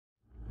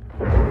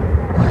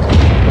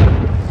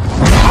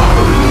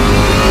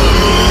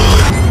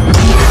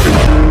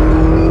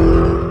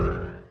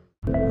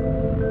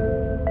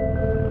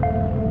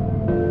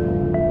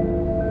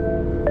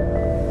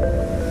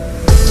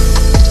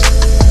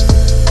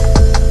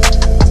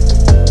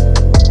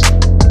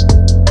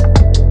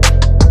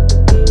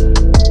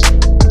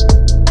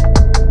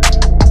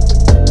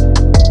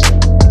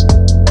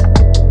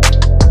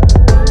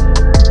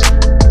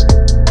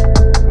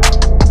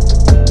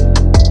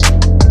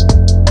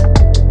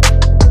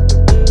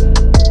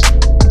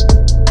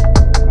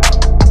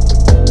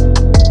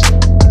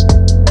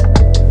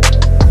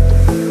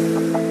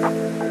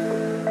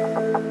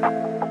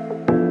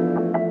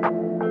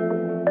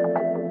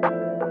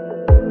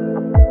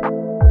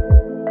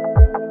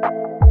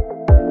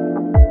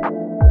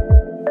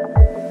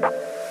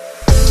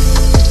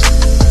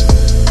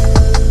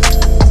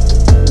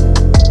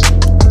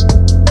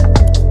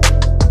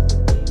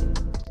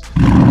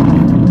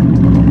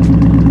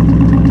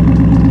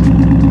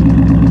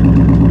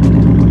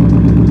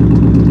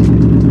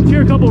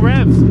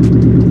revs.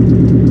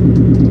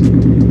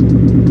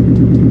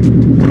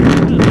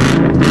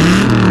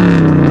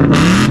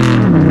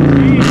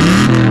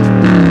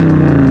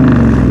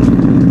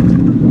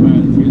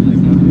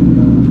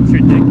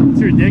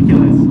 It's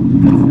ridiculous.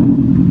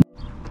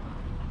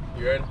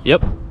 You ready?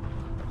 Yep.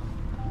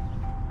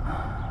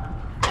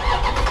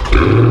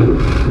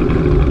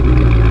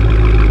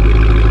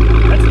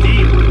 That's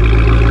deep.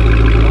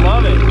 I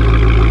love it.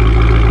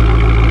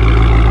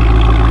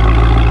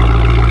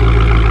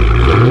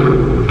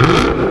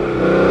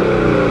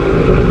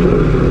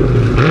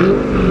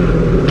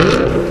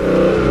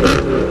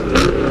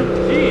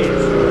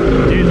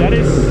 Jeez. Dude, that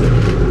is...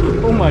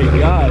 Oh my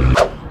God.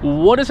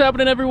 What is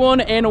happening,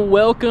 everyone, and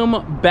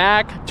welcome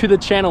back to the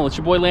channel. It's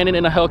your boy Landon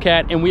in a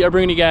Hellcat, and we are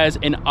bringing you guys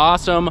an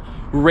awesome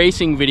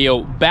racing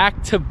video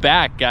back to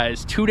back,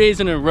 guys. 2 days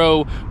in a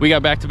row we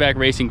got back-to-back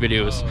racing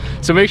videos.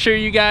 So make sure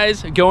you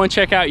guys go and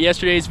check out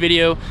yesterday's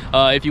video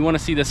if you want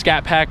to see the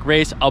Scatpack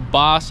race a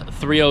Boss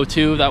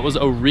 302. That was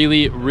a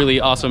really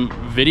awesome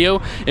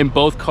video, and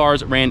both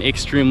cars ran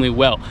extremely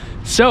well.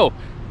 So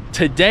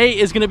today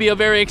is going to be a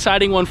very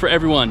exciting one for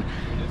everyone.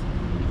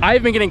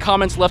 I've been getting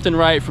comments left and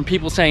right from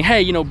people saying,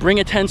 hey, you know,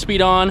 bring a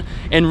 10-speed on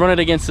and run it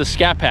against the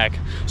Scatpack.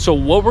 So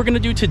what we're gonna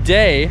do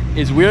today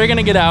is we're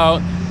gonna get out,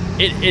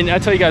 and I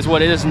tell you guys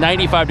what, it is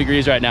 95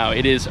 degrees right now.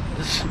 It is,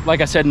 like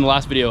I said in the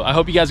last video, I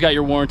hope you guys got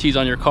your warranties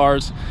on your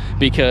cars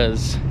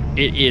because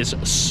it is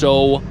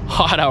so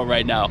hot out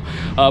right now.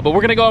 But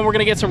we're gonna go and we're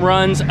gonna get some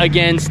runs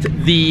against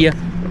the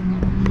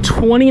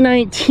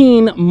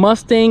 2019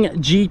 Mustang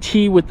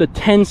GT with the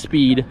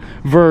 10-speed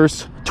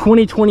versus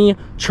 2020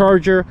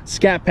 Charger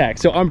Scatpack.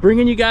 So I'm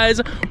bringing you guys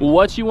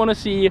what you want to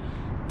see.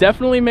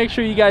 Definitely make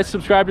sure you guys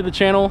subscribe to the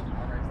channel.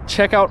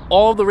 Check out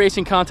all of the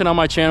racing content on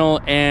my channel,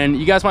 and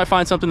you guys might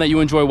find something that you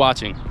enjoy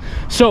watching.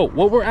 So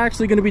what we're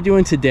actually going to be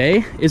doing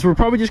today is we're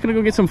probably just going to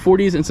go get some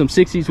 40s and some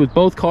 60s with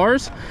both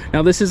cars.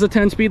 Now this is a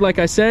 10-speed, like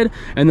I said,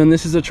 and then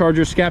this is a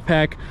Charger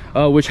Scatpack,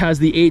 which has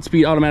the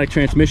 8-speed automatic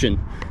transmission.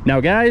 Now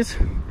guys,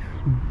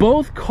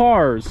 both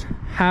cars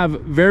have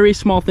very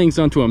small things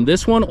done to them.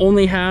 This one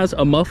only has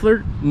a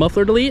muffler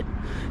delete,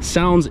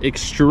 sounds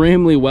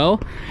extremely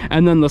well,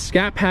 and then the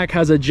Scatpack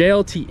has a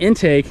JLT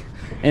intake,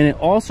 and it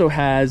also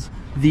has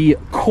the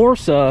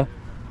Corsa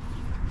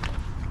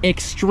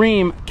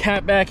Extreme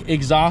catback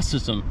exhaust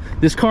system.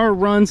 This car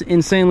runs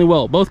insanely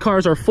well. Both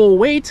cars are full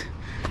weight,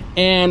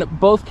 and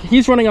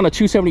he's running on a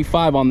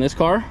 275 on this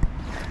car,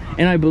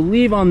 and I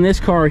believe on this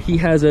car he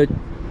has a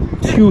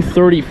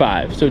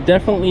 235, so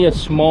definitely a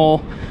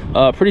small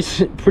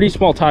pretty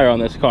small tire on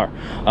this car,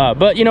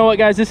 but you know what,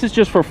 guys, this is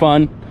just for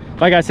fun.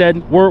 Like I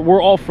said,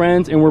 we're all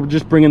friends, and we're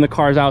just bringing the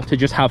cars out to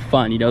just have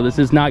fun. You know, this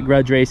is not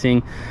grudge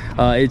racing.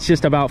 It's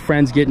just about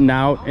friends getting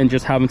out and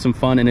just having some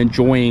fun and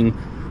enjoying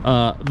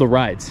the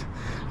rides.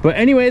 But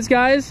anyways,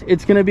 guys,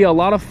 it's gonna be a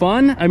lot of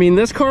fun. I mean,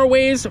 this car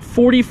weighs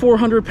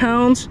 4,400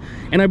 pounds,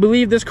 and I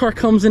believe this car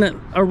comes in at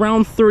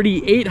around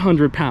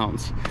 3,800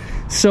 pounds.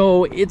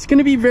 So it's going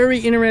to be very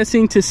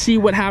interesting to see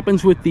what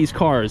happens with these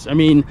cars. I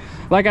mean,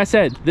 like I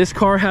said, this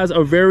car has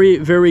a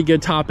very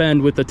good top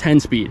end with the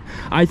 10-speed.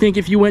 I think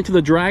if you went to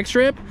the drag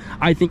strip,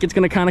 I think it's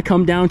going to kind of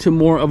come down to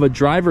more of a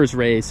driver's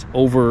race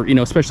over, you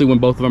know, especially when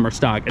both of them are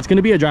stock. It's going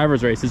to be a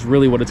driver's race is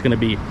really what it's going to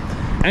be.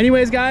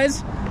 Anyways,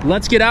 guys,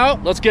 let's get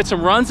out. Let's get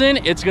some runs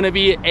in. It's going to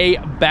be a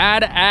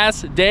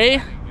badass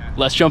day.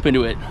 Let's jump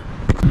into it.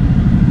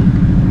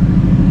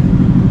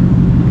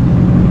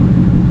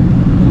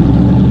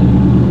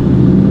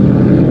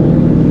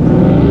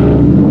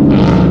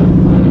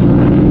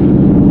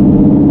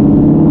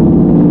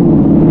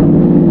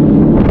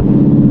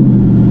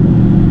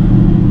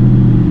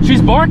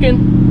 Barking.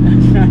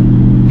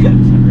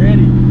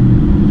 Ready.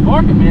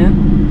 Barking,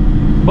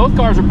 man. Both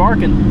cars are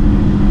barking.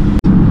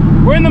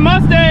 We're in the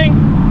Mustang.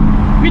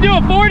 We do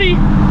a 40.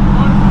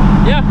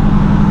 Yeah.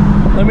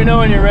 Let me know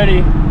when you're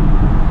ready.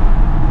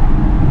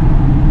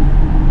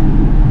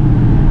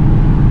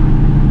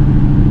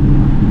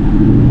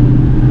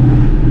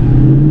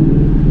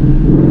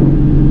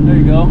 There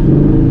you go.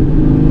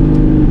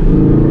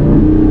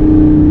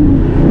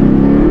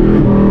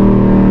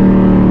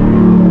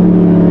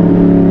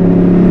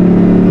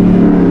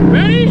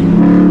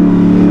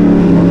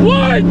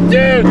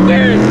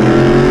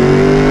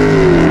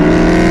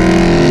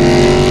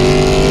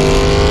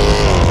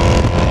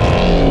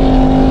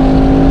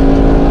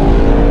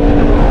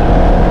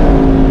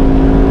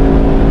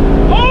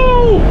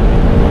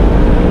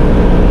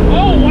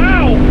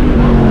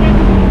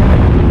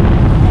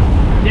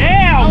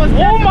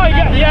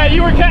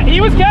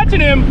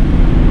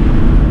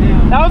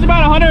 That was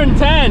about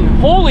 110.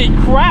 Holy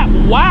crap.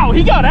 Wow,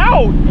 he got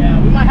out.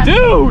 Yeah, we might have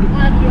Dude.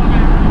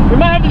 We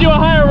might have to do a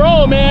higher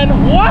roll, man.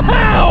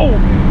 Wow.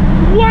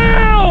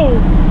 Wow.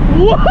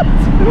 What?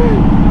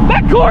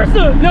 That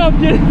Corsa. No, I'm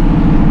kidding.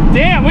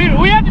 Damn,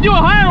 we have to do a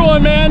higher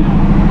one, man.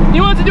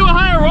 He wants to do a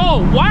higher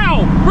roll.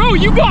 Wow. Bro,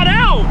 you got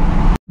out.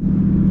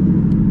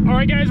 All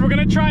right, guys, we're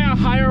going to try a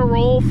higher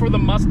roll for the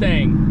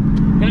Mustang.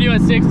 Gonna do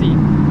it at 60. Go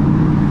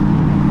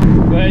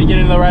ahead and get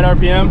into the right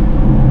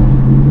RPM.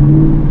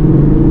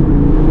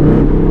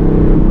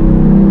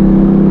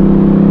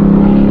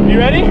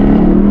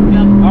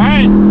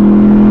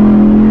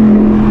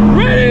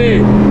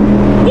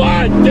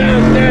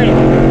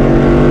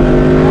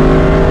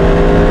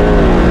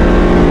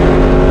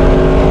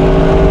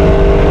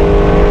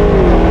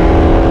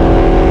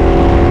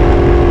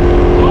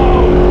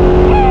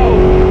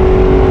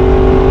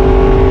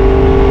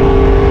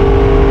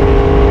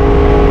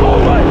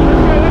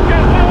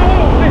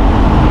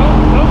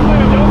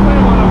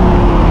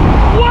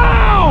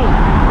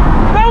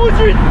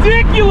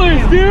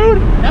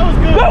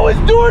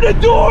 door to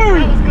door.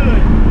 That was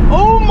good.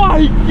 Oh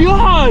my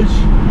gosh.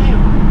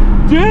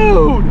 Damn.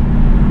 Dude.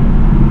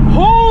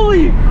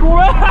 Holy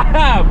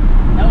crap.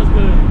 That was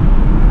good.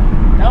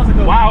 That was a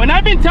good Wow, and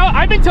I've been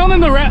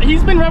telling him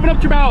he's been revving up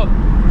to about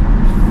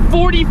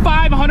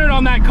 4,500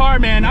 on that car,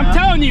 man. Yeah. I'm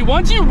telling you,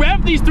 once you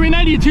rev these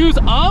 392s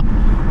up,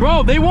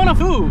 bro, they want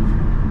to move.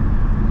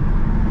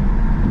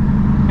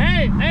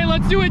 Hey,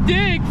 let's do a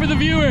dig for the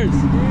viewers.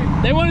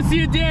 They want to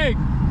see a dig.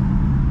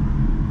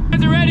 You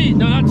guys are ready?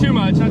 No, not too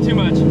much, not too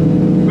much.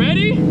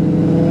 Ready?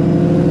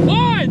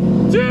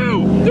 1,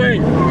 2,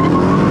 3.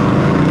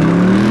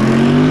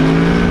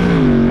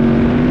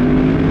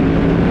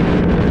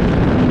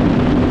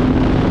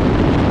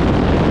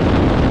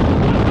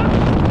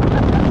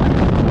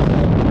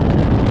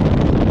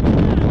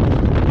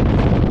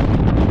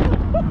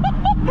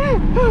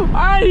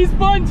 Alright, he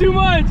spun too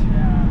much.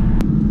 Yeah.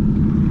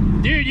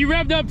 Dude, you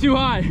revved up too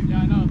high. Yeah,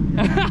 I know.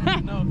 I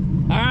know.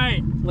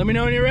 Alright, let me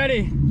know when you're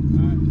ready. Alright,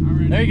 I'm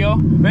ready. There you go.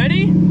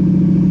 Ready?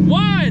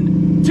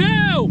 1,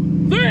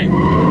 2, 3.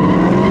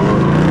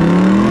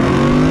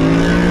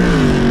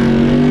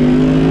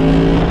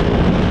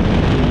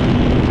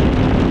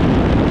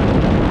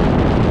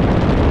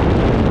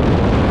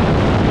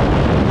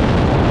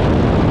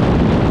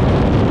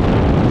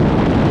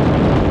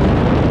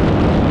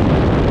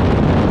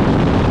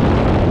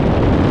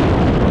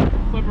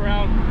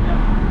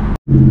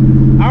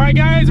 Alright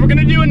guys, we're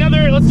gonna do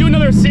let's do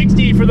another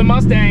 60 for the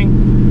Mustang.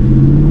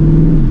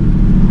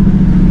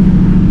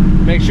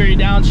 Make sure you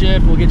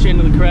downshift, we'll get you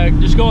into the correct.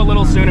 Just go a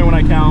little sooner when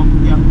I count.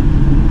 Yeah.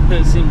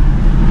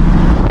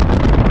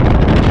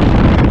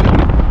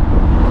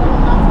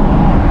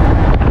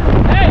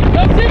 Hey,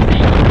 go 60!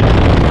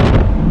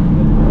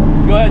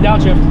 Go ahead,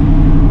 downshift.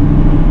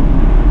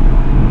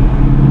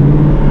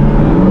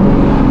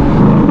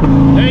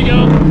 There you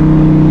go.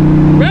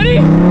 Ready?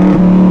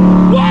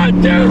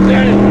 1, 2,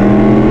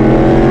 3!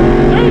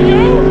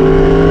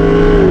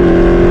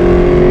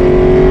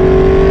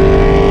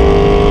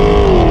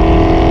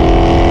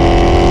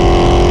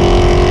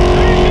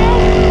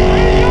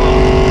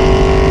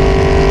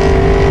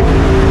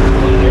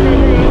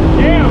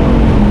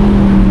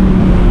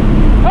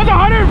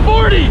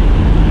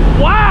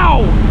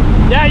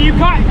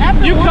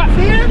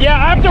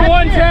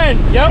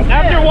 Yep,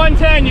 after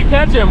 110 you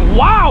catch him.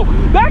 Wow,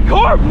 that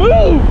car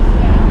moved!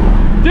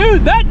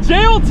 Dude, that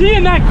JLT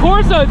and that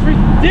Corsa is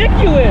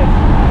ridiculous!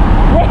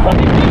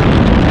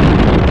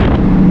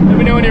 Let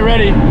me know when you're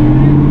ready.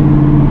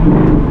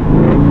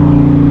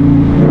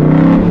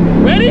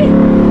 Ready?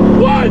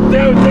 1, 2,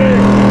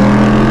 3!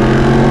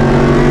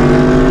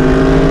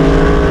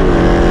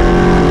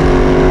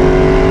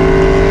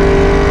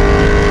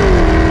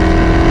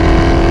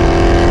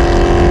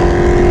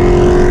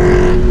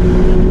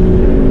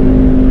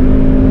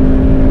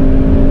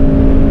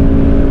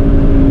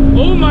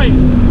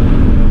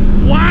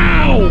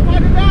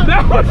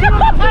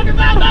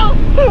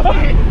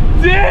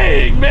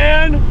 Dang,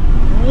 man!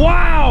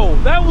 Wow,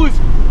 that was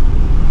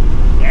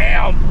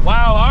damn.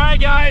 Wow. All right,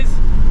 guys,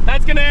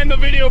 that's gonna end the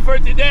video for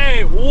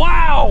today.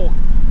 Wow,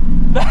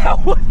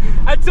 that was.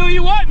 I tell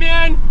you what,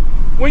 man,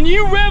 when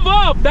you rev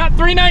up that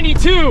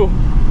 392,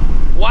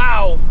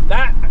 wow,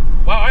 that.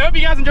 Wow, I hope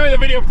you guys enjoyed the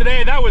video for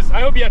today. That was. I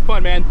hope you had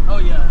fun, man. Oh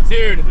yeah,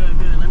 dude.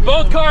 Good.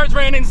 Both cars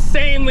ran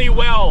insanely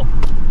well.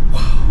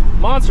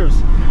 Monsters.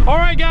 All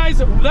right, guys,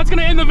 that's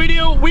gonna end the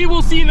video. We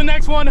will see you in the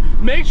next one.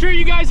 Make sure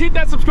you guys hit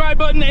that subscribe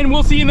button and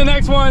we'll see you in the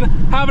next one.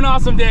 Have an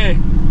awesome day.